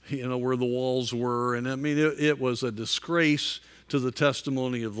 where the walls were. And I mean, it was a disgrace to the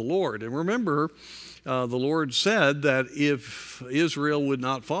testimony of the Lord. And remember, the Lord said that if Israel would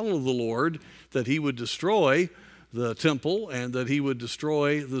not follow the Lord, that he would destroy the temple and that he would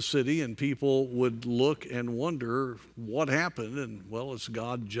destroy the city, and people would look and wonder what happened. And well, it's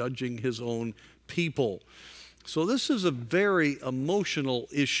God judging his own people. So this is a very emotional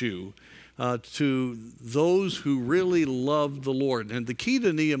issue to those who really loved the Lord. And the key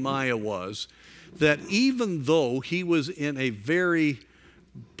to Nehemiah was that even though he was in a very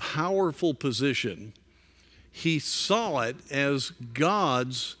powerful position, he saw it as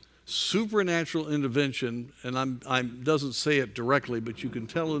God's supernatural intervention. And I doesn't say it directly, but you can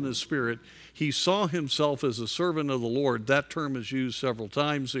tell in his spirit, he saw himself as a servant of the Lord. That term is used several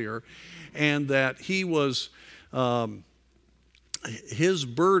times here. And that he was, his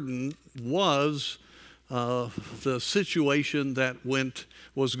burden was the situation that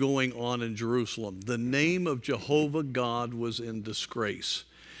was going on in Jerusalem. The name of Jehovah God was in disgrace,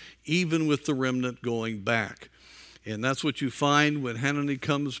 even with the remnant going back. And that's what you find when Hanani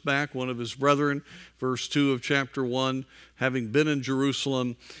comes back, one of his brethren, verse 2 of chapter 1, having been in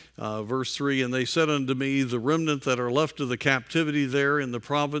Jerusalem, verse 3, and they said unto me, the remnant that are left of the captivity there in the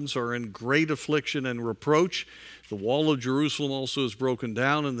province are in great affliction and reproach. The wall of Jerusalem also is broken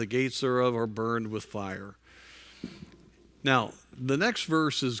down, and the gates thereof are burned with fire. Now, the next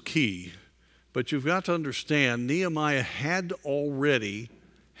verse is key, but you've got to understand, Nehemiah had already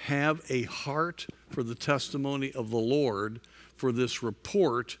have a heart for the testimony of the Lord, for this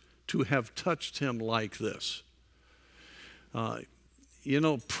report to have touched him like this.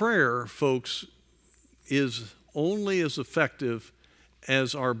 Prayer, folks, is only as effective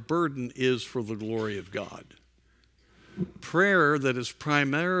as our burden is for the glory of God. Prayer that is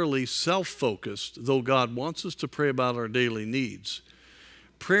primarily self-focused, though God wants us to pray about our daily needs,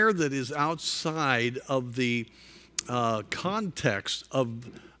 prayer that is outside of the context of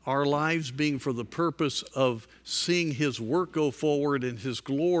our lives being for the purpose of seeing his work go forward and his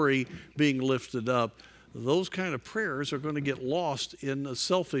glory being lifted up, those kind of prayers are going to get lost in the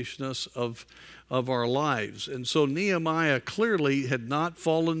selfishness of our lives. And so Nehemiah clearly had not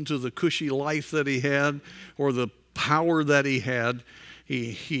fallen to the cushy life that he had or the power that he had.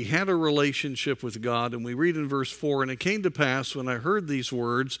 He had a relationship with God, and we read in verse 4, "And it came to pass when I heard these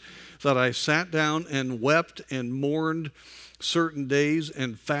words that I sat down and wept and mourned certain days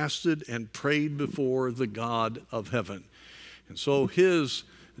and fasted and prayed before the God of heaven." And so his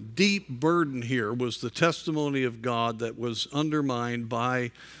deep burden here was the testimony of God that was undermined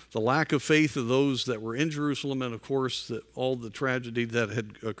by the lack of faith of those that were in Jerusalem and, of course, all the tragedy that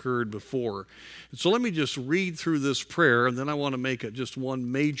had occurred before. And so let me just read through this prayer, and then I want to make just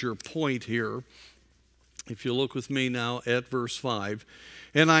one major point here. If you look with me now at verse 5.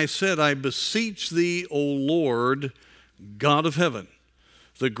 "And I said, I beseech thee, O Lord, God of heaven,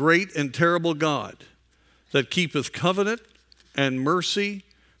 the great and terrible God, that keepeth covenant and mercy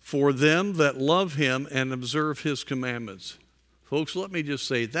for them that love him and observe his commandments." Folks, let me just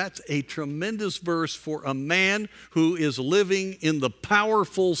say, that's a tremendous verse for a man who is living in the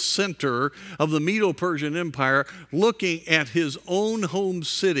powerful center of the Medo-Persian Empire, looking at his own home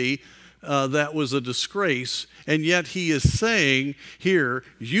city that was a disgrace, and yet he is saying here,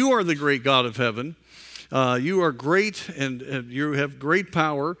 you are the great God of heaven, you are great and you have great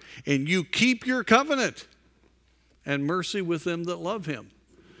power, and you keep your covenant and mercy with them that love him.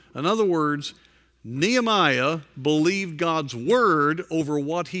 In other words, Nehemiah believed God's word over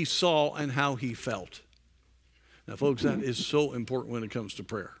what he saw and how he felt. Now, folks, that is so important when it comes to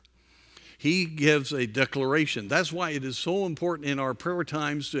prayer. He gives a declaration. That's why it is so important in our prayer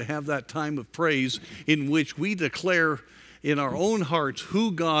times to have that time of praise in which we declare in our own hearts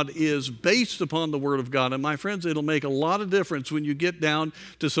who God is based upon the Word of God. And my friends, it'll make a lot of difference when you get down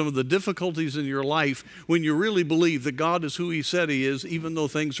to some of the difficulties in your life, when you really believe that God is who he said he is, even though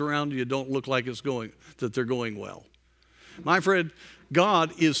things around you don't look like that they're going well. My friend,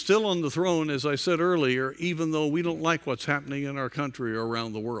 God is still on the throne, as I said earlier, even though we don't like what's happening in our country or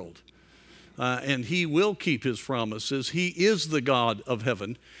around the world. And he will keep his promises. He is the God of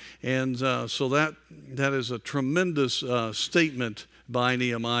heaven. And so that is a tremendous statement by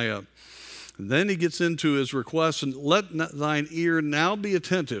Nehemiah. And then he gets into his request, "And let thine ear now be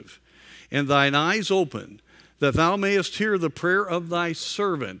attentive, and thine eyes open, that thou mayest hear the prayer of thy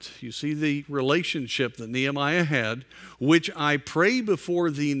servant." You see the relationship that Nehemiah had, "which I pray before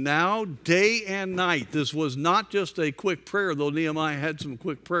thee now day and night." This was not just a quick prayer, though Nehemiah had some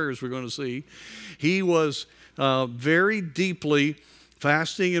quick prayers we're going to see. He was very deeply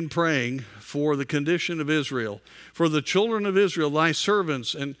fasting and praying for the condition of Israel, for the children of Israel, thy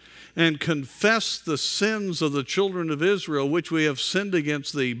servants, and confess the sins of the children of Israel, which we have sinned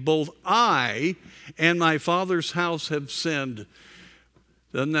against thee. Both I and my father's house have sinned.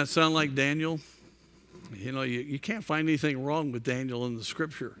 Doesn't that sound like Daniel? You know, you can't find anything wrong with Daniel in the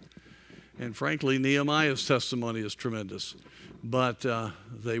scripture. And frankly, Nehemiah's testimony is tremendous. But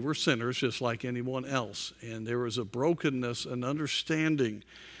they were sinners just like anyone else. And there was a brokenness and understanding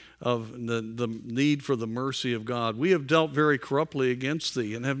of the need for the mercy of God. "We have dealt very corruptly against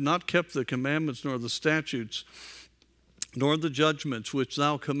thee, and have not kept the commandments nor the statutes, nor the judgments which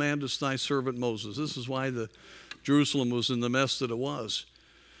thou commandest thy servant Moses." This is why Jerusalem was in the mess that it was.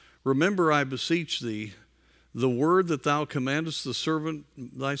 "Remember, I beseech thee, the word that thou commandest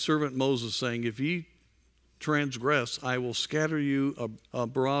thy servant Moses, saying, If ye transgress, I will scatter you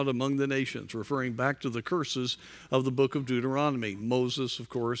abroad among the nations," referring back to the curses of the book of Deuteronomy. Moses, of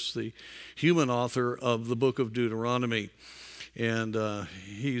course, the human author of the book of Deuteronomy. And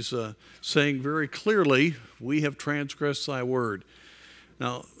he's saying very clearly, we have transgressed thy word.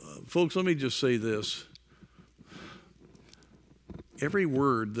 Now, folks, let me just say this. Every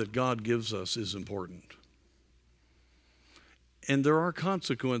word that God gives us is important. And there are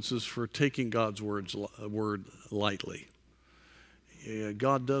consequences for taking God's word lightly.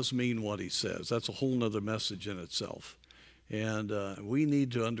 God does mean what he says. That's a whole other message in itself. And we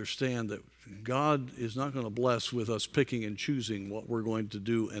need to understand that God is not going to bless with us picking and choosing what we're going to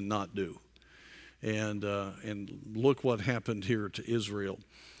do and not do. And look what happened here to Israel.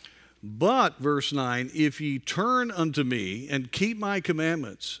 "But," verse 9, "if ye turn unto me and keep my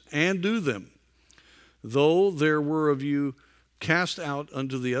commandments and do them, though there were of you cast out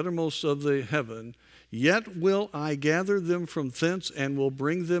unto the uttermost of the heaven, yet will I gather them from thence and will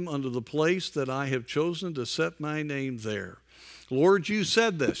bring them unto the place that I have chosen to set my name there." Lord, you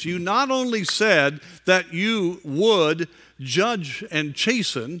said this. You not only said that you would judge and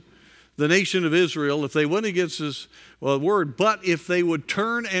chasten the nation of Israel, if they went against his word, but if they would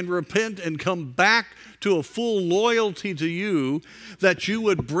turn and repent and come back to a full loyalty to you, that you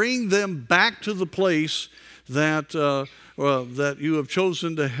would bring them back to the place that that you have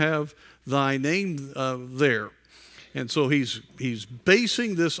chosen to have thy name there. And so he's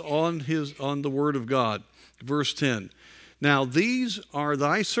basing this on the word of God. Verse 10. Now these are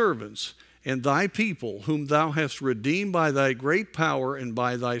thy servants and thy people, whom thou hast redeemed by thy great power and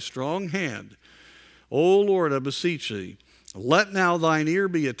by thy strong hand. O Lord, I beseech thee, let now thine ear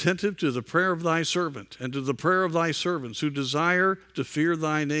be attentive to the prayer of thy servant, and to the prayer of thy servants, who desire to fear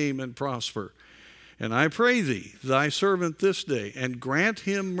thy name and prosper. And I pray thee, thy servant this day, and grant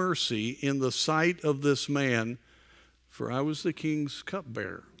him mercy in the sight of this man, for I was the king's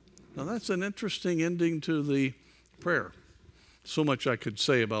cupbearer. Now that's an interesting ending to the prayer. So much I could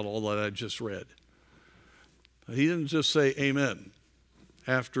say about all that I just read. He didn't just say amen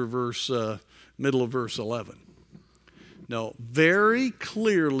after middle of verse 11. No, very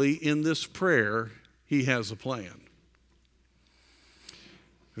clearly in this prayer, he has a plan.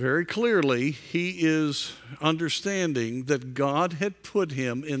 Very clearly, he is understanding that God had put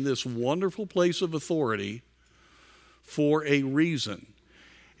him in this wonderful place of authority for a reason.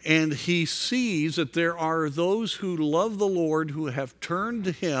 And he sees that there are those who love the Lord who have turned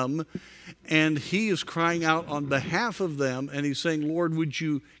to him, and he is crying out on behalf of them, and he's saying, Lord, would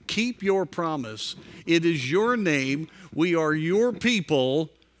you keep your promise? It is your name. We are your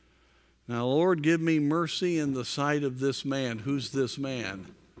people. Now, Lord, give me mercy in the sight of this man. Who's this man?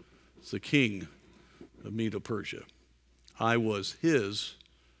 It's the king of Medo-Persia. I was the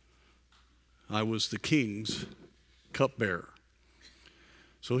king's cupbearer.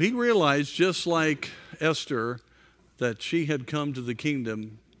 So he realized, just like Esther, that she had come to the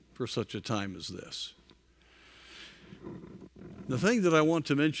kingdom for such a time as this. The thing that I want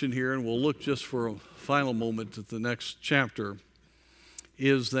to mention here, and we'll look just for a final moment at the next chapter,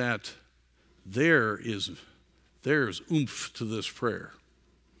 is that there's oomph to this prayer.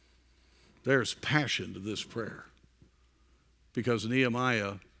 There's passion to this prayer, because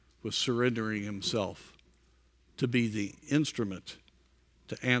Nehemiah was surrendering himself to be the instrument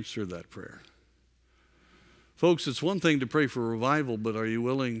to answer that prayer. Folks, it's one thing to pray for revival, but are you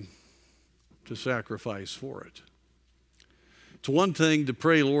willing to sacrifice for it? It's one thing to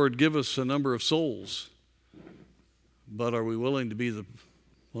pray, Lord, give us a number of souls, but are we willing to be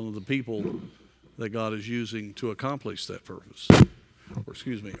one of the people that God is using to accomplish that purpose?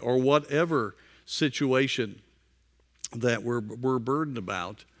 Or whatever situation that we're burdened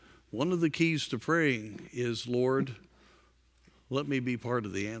about, one of the keys to praying is, Lord, let me be part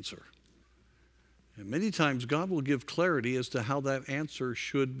of the answer. And many times God will give clarity as to how that answer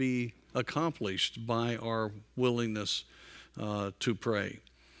should be accomplished by our willingness to pray.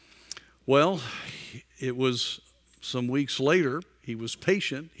 Well, it was some weeks later. He was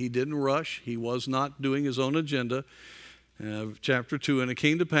patient. He didn't rush. He was not doing his own agenda. Chapter 2, and it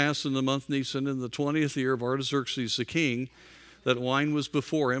came to pass in the month Nisan, in the 20th year of Artaxerxes the king, that wine was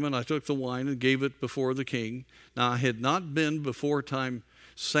before him, and I took the wine and gave it before the king. Now I had not been before time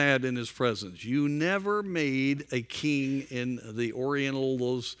sad in his presence. You never made a king in the Oriental,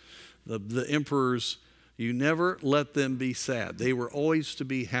 the emperors, you never let them be sad. They were always to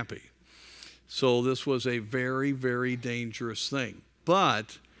be happy. So this was a very, very dangerous thing.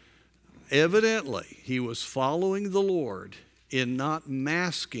 But evidently, he was following the Lord in not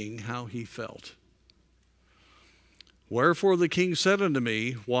masking how he felt. Wherefore the king said unto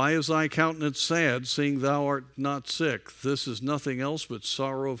me, why is thy countenance sad, seeing thou art not sick? This is nothing else but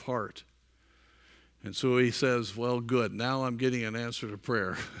sorrow of heart. And so he says, well, good, now I'm getting an answer to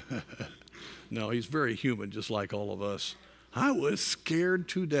prayer. No, he's very human, just like all of us. I was scared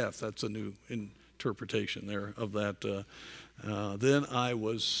to death. That's a new interpretation there of that. Then I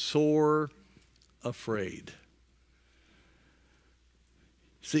was sore afraid.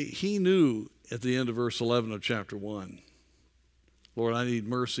 See, he knew at the end of verse 11 of chapter 1, Lord, I need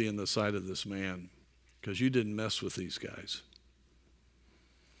mercy in the sight of this man, because you didn't mess with these guys.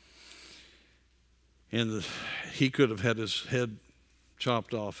 And he could have had his head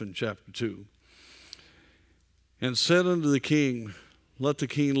chopped off in chapter 2. And said unto the king, let the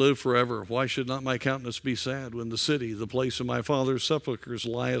king live forever. Why should not my countenance be sad when the city, the place of my father's sepulchres,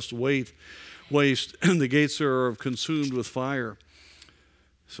 lieth waste, and the gates thereof are consumed with fire?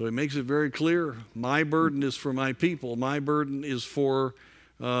 So he makes it very clear, my burden is for my people. My burden is for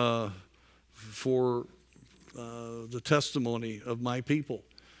the testimony of my people.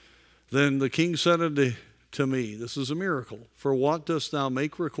 Then the king said unto me, this is a miracle, for what dost thou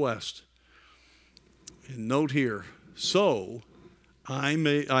make request? And note here, so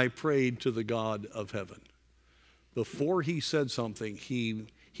I prayed to the God of heaven. Before he said something,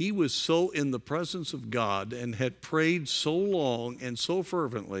 he was so in the presence of God and had prayed so long and so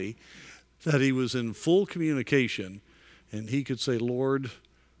fervently that he was in full communication, and he could say, Lord,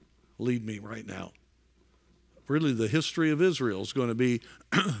 lead me right now. Really, the history of Israel is going to be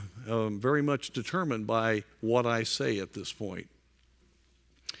very much determined by what I say at this point.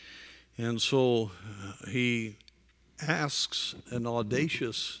 And so he has an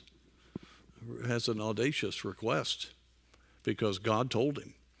audacious request, because God told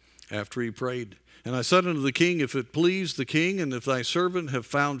him after he prayed. And I said unto the king, if it please the king, and if thy servant have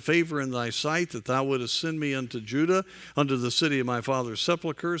found favor in thy sight, that thou wouldest send me unto Judah, unto the city of my father's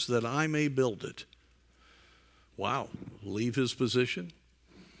sepulchres, that I may build it. Wow, leave his position.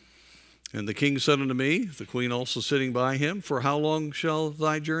 And the king said unto me, the queen also sitting by him, for how long shall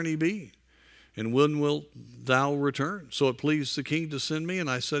thy journey be? And when wilt thou return? So it pleased the king to send me, and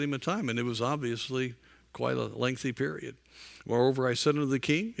I set him a time. And it was obviously quite a lengthy period. Moreover, I said unto the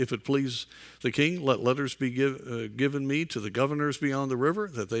king, if it please the king, let letters be given me to the governors beyond the river,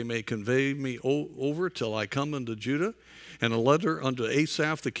 that they may convey me over till I come unto Judah. And a letter unto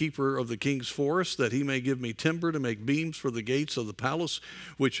Asaph, the keeper of the king's forest, that he may give me timber to make beams for the gates of the palace,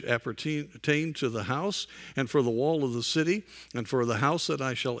 which appertain to the house, and for the wall of the city, and for the house that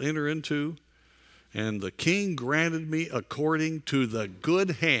I shall enter into. And the king granted me according to the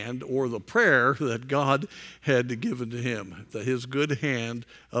good hand, or the prayer that God had given to him, his good hand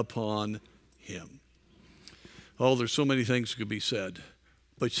upon him. Oh, there's so many things that could be said.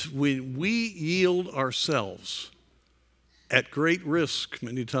 But when we yield ourselves, at great risk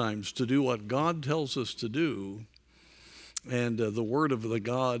many times, to do what God tells us to do, and the word of the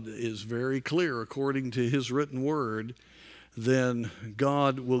God is very clear according to his written word, then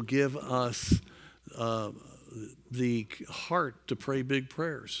God will give us the heart to pray big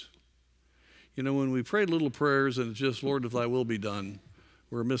prayers. You know, when we pray little prayers and it's just, Lord, if thy will be done,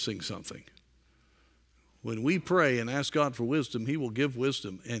 we're missing something. When we pray and ask God for wisdom, he will give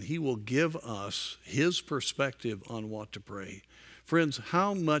wisdom, and he will give us his perspective on what to pray. Friends,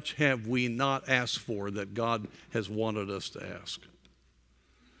 how much have we not asked for that God has wanted us to ask?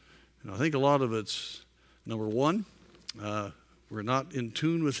 And I think a lot of it's, number one, we're not in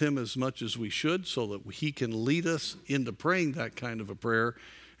tune with him as much as we should, so that he can lead us into praying that kind of a prayer.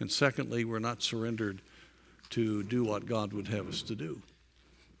 And secondly, we're not surrendered to do what God would have us to do,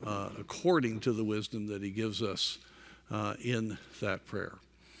 according to the wisdom that he gives us in that prayer.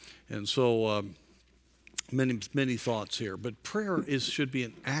 And so many thoughts here. But prayer should be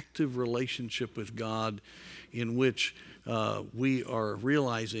an active relationship with God, in which we are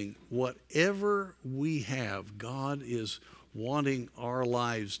realizing whatever we have, God is wanting our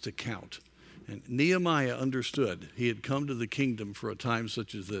lives to count. And Nehemiah understood. He had come to the kingdom for a time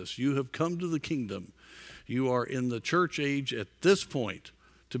such as this. You have come to the kingdom. You are in the church age at this point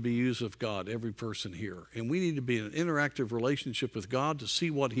to be used of God, every person here. And we need to be in an interactive relationship with God to see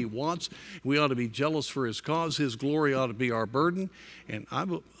what he wants. We ought to be jealous for his cause. His glory ought to be our burden. And I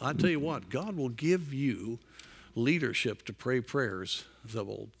tell you what, God will give you leadership to pray prayers that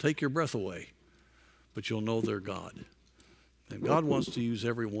will take your breath away, but you'll know they're God. And God wants to use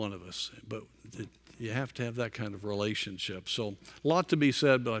every one of us, but you have to have that kind of relationship. So a lot to be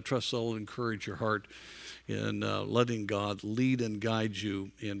said, but I trust I'll encourage your heart in letting God lead and guide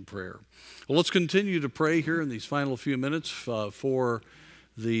you in prayer. Well, let's continue to pray here in these final few minutes for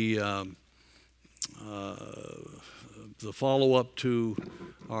the follow-up to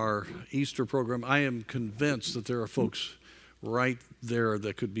our Easter program. I am convinced that there are folks right there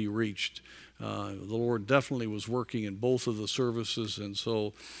that could be reached. The Lord definitely was working in both of the services, and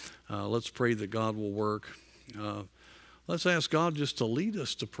so let's pray that God will work. Let's ask God just to lead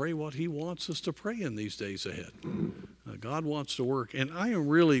us to pray what he wants us to pray in these days ahead. God wants to work, and I am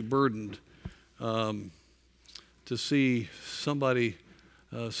really burdened to see somebody,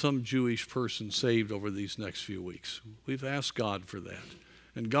 some Jewish person saved over these next few weeks. We've asked God for that.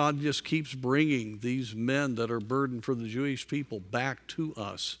 And God just keeps bringing these men that are burdened for the Jewish people back to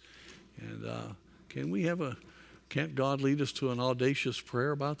us. And can't God lead us to an audacious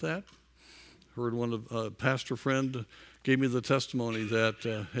prayer about that? Heard a pastor friend gave me the testimony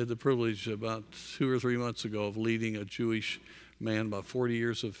that had the privilege about 2 or 3 months ago of leading a Jewish man about 40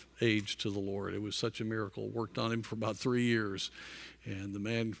 years of age to the Lord. It was such a miracle. Worked on him for about 3 years. And the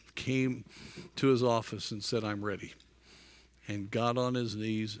man came to his office and said, I'm ready. And got on his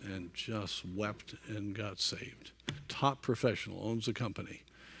knees and just wept and got saved. Top professional, owns a company.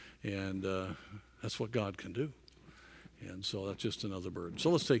 And that's what God can do. And so that's just another burden. So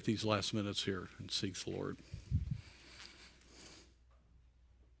let's take these last minutes here and seek the Lord.